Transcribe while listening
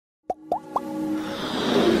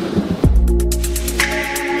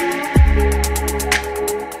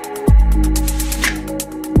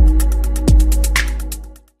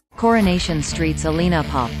Coronation Street's Alina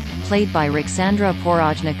Pop, played by Ruxandra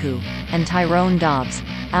Porojnicu, and Tyrone Dobbs,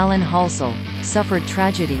 Alan Halsall, suffered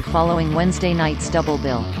tragedy following Wednesday night's double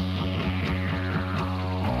bill.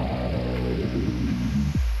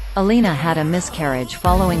 Alina had a miscarriage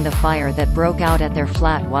following the fire that broke out at their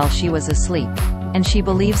flat while she was asleep, and she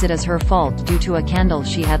believes it is her fault due to a candle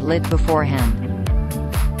she had lit beforehand.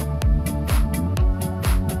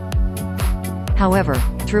 However,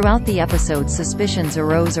 throughout the episode suspicions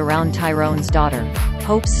arose around Tyrone's daughter,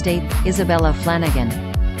 Hope's Stape, Isabella Flanagan,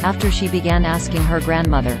 after she began asking her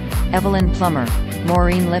grandmother, Evelyn Plummer,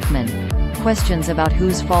 Maureen Lipman, questions about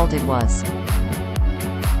whose fault it was.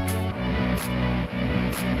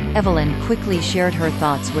 Evelyn quickly shared her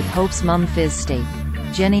thoughts with Hope's mum Fiz Stape,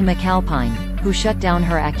 Jenny McAlpine, who shut down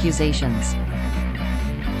her accusations.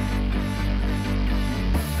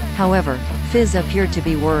 However, Fiz appeared to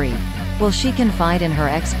be worried. Will she confide in her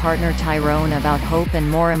ex-partner Tyrone about Hope, and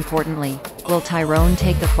more importantly, will Tyrone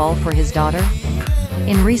take the fall for his daughter?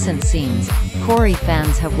 In recent scenes, Corrie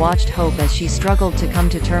fans have watched Hope as she struggled to come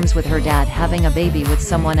to terms with her dad having a baby with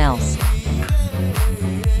someone else.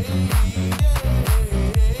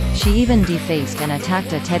 She even defaced and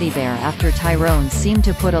attacked a teddy bear after Tyrone seemed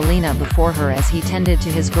to put Alina before her as he tended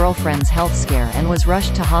to his girlfriend's health scare and was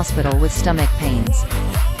rushed to hospital with stomach pains.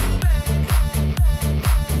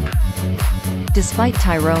 Despite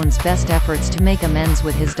Tyrone's best efforts to make amends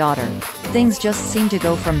with his daughter, things just seem to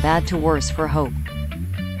go from bad to worse for Hope.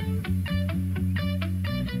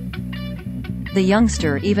 The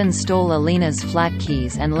youngster even stole Alina's flat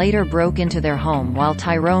keys and later broke into their home while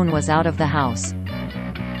Tyrone was out of the house.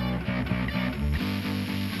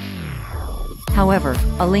 However,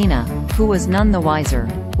 Alina, who was none the wiser,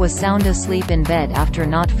 was sound asleep in bed after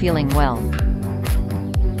not feeling well.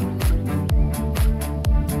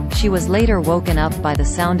 She was later woken up by the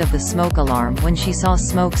sound of the smoke alarm when she saw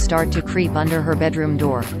smoke start to creep under her bedroom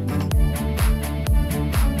door.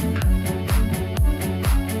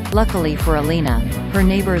 Luckily for Alina, her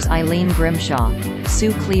neighbors Eileen Grimshaw,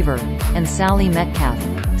 Sue Cleaver, and Sally Metcalf,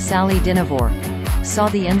 Sally Dinavore, saw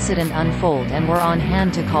the incident unfold and were on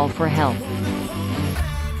hand to call for help.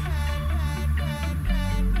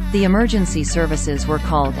 The emergency services were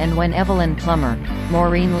called, and when Evelyn Plummer,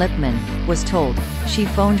 Maureen Lipman, was told, she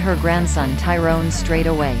phoned her grandson Tyrone straight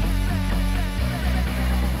away.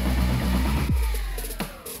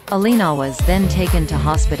 Alina was then taken to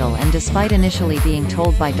hospital, and despite initially being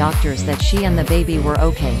told by doctors that she and the baby were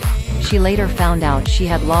okay, she later found out she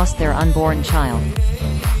had lost their unborn child.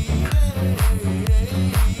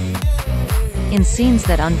 In scenes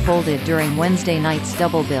that unfolded during Wednesday night's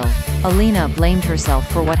double bill, Alina blamed herself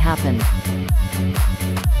for what happened.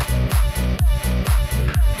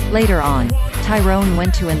 Later on, Tyrone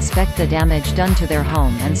went to inspect the damage done to their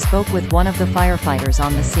home and spoke with one of the firefighters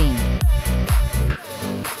on the scene.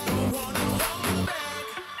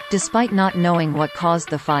 Despite not knowing what caused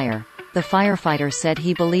the fire, the firefighter said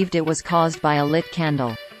he believed it was caused by a lit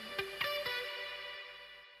candle.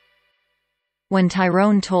 When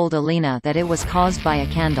Tyrone told Alina that it was caused by a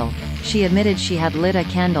candle, she admitted she had lit a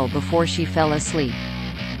candle before she fell asleep.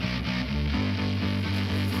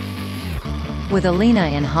 With Alina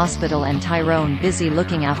in hospital and Tyrone busy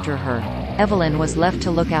looking after her, Evelyn was left to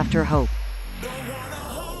look after Hope.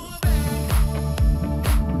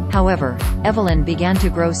 However, Evelyn began to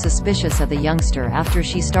grow suspicious of the youngster after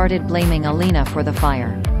she started blaming Alina for the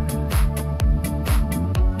fire.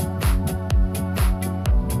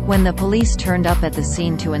 When the police turned up at the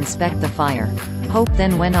scene to inspect the fire, Hope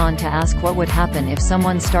then went on to ask what would happen if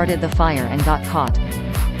someone started the fire and got caught.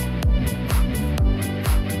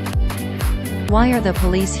 "Why are the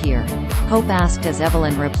police here?" Hope asked as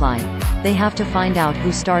Evelyn replied, "They have to find out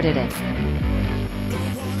who started it."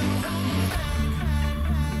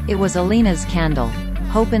 It was Alina's candle,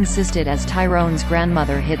 Hope insisted as Tyrone's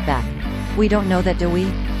grandmother hit back. "We don't know that, do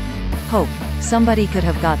we? Hope, somebody could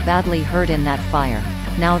have got badly hurt in that fire.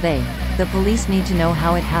 Now the police need to know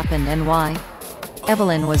how it happened and why."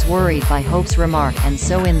 Evelyn was worried by Hope's remark, and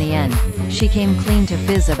so in the end, she came clean to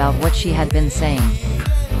Fiz about what she had been saying.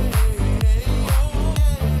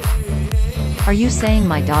 "Are you saying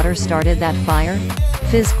my daughter started that fire?"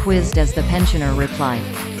 Fiz quizzed as the pensioner replied,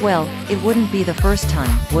 "Well, it wouldn't be the first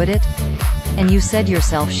time, would it? And you said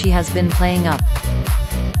yourself she has been playing up."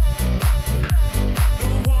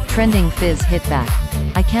 Trending Fiz hit back,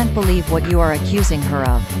 "I can't believe what you are accusing her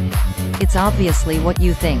of. It's obviously what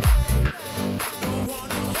you think."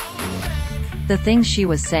 The things she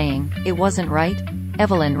was saying, it wasn't right?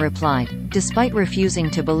 Evelyn replied, despite refusing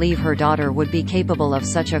to believe her daughter would be capable of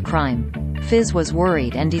such a crime. Fiz was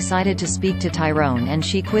worried and decided to speak to Tyrone, and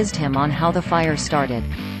she quizzed him on how the fire started.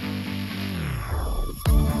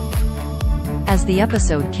 As the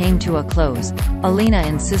episode came to a close, Alina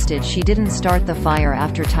insisted she didn't start the fire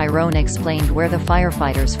after Tyrone explained where the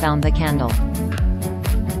firefighters found the candle.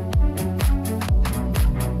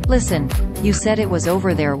 "Listen, you said it was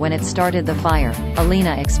over there when it started the fire,"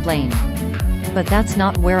 Alina explained. "But that's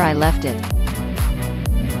not where I left it."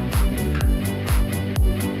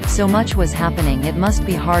 "So much was happening it must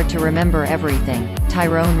be hard to remember everything,"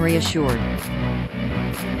 Tyrone reassured.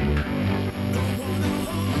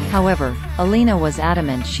 However, Alina was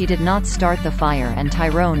adamant she did not start the fire and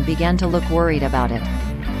Tyrone began to look worried about it.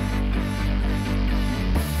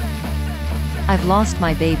 "I've lost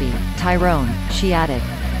my baby, Tyrone," she added.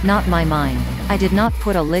 "Not my mind. I did not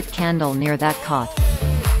put a lit candle near that cot.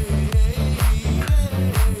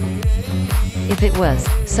 If it was,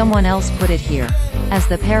 someone else put it here." As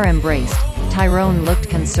the pair embraced, Tyrone looked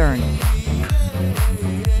concerned.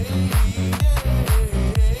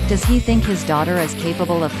 Does he think his daughter is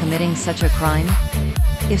capable of committing such a crime?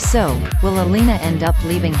 If so, will Alina end up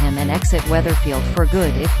leaving him and exit Weatherfield for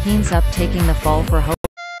good if he ends up taking the fall for Hope?